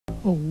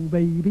Oh,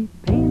 baby,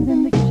 Pam's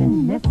in the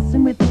kitchen,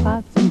 messing with the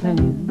pots and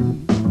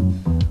pans.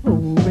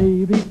 Oh,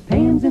 baby,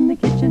 Pam's in the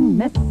kitchen,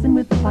 messing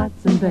with the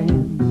pots and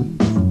pans.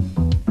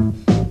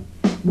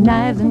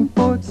 Knives and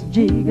forks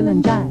jiggle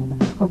and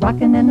jive, a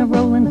rockin' and a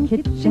rollin', the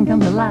kitchen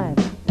comes alive.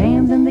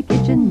 Pam's in the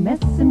kitchen,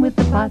 messing with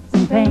the pots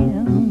and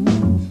pans.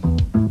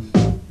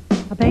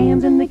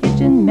 Pam's in the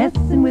kitchen,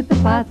 messing with the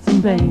pots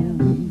and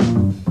pans.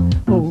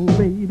 Oh,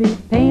 baby,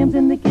 Pam's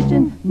in the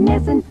kitchen,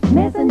 messin'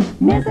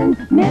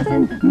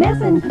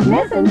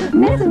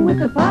 with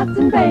the pots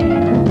and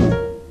pans.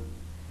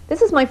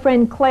 This is my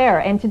friend Claire,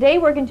 and today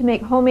we're going to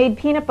make homemade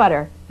peanut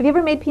butter. Have you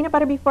ever made peanut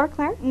butter before,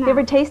 Claire? No. Have you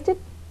ever tasted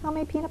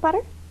homemade peanut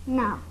butter?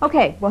 No.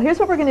 Okay, well here's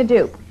what we're going to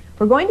do.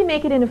 We're going to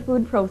make it in a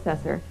food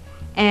processor,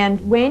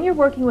 and when you're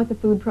working with a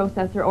food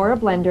processor or a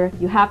blender,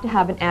 you have to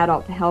have an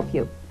adult to help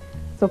you.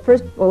 So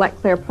first we'll let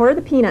Claire pour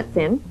the peanuts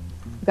in.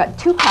 We've got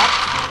 2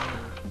 cups.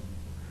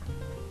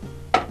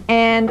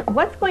 And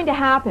what's going to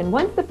happen,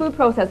 once the food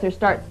processor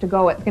starts to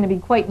go, it's going to be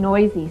quite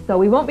noisy, so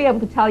we won't be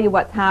able to tell you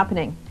what's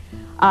happening.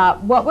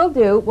 What we'll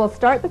do, we'll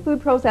start the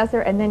food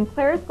processor, and then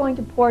Claire's going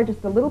to pour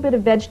just a little bit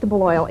of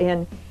vegetable oil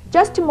in,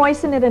 just to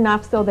moisten it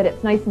enough so that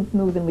it's nice and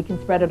smooth and we can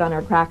spread it on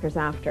our crackers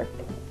after.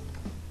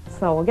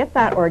 So we'll get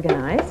that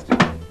organized.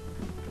 And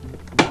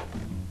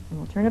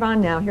we'll turn it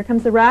on now. Here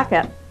comes the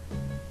racket.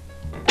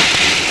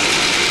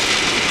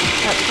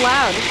 That's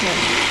loud, isn't it?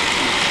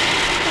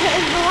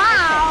 It's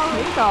loud.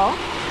 There you go.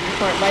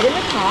 Pour it right in the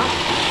top,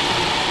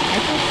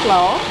 nice and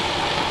slow.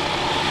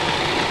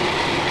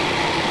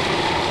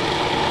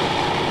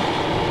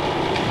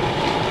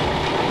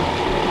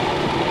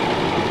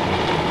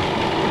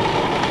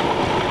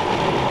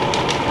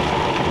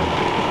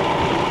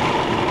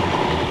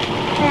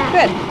 Yeah.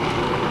 Good.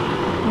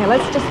 Okay,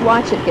 let's just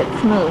watch it get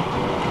smooth.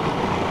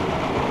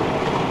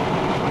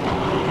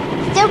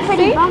 Still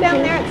pretty See, bumpy. down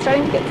there it's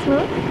starting to get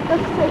smooth.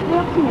 Looks like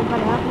real peanut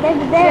butter up there,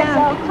 but there Yeah. it's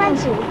so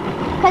crunchy.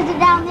 Because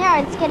down there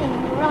it's getting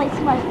really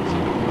smushed.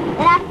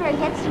 And after it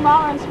gets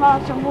smaller and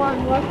smaller, some more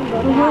and more can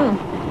go down.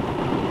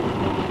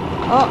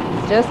 Oh,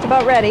 it's just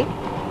about ready.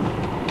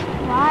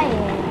 Trying.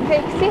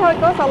 Okay, see how it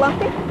goes, all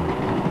lumpy?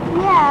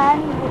 Yeah.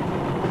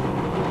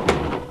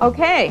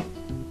 Okay,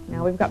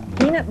 now we've got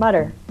peanut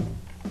butter.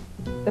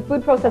 The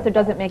food processor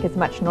doesn't make as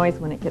much noise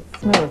when it gets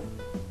smooth.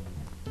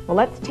 Well,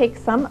 let's take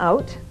some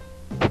out.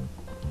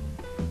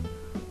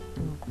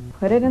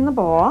 Put it in the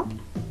bowl.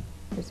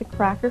 Here's a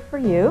cracker for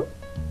you.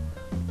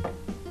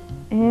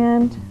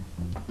 And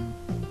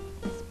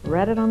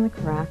spread it on the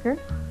cracker.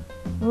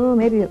 Oh,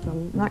 maybe it's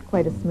not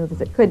quite as smooth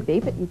as it could be,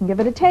 but you can give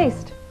it a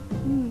taste.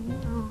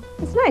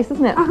 It's nice,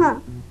 isn't it? Uh-huh.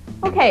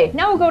 Okay,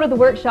 now we'll go to the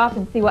workshop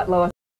and see what Lois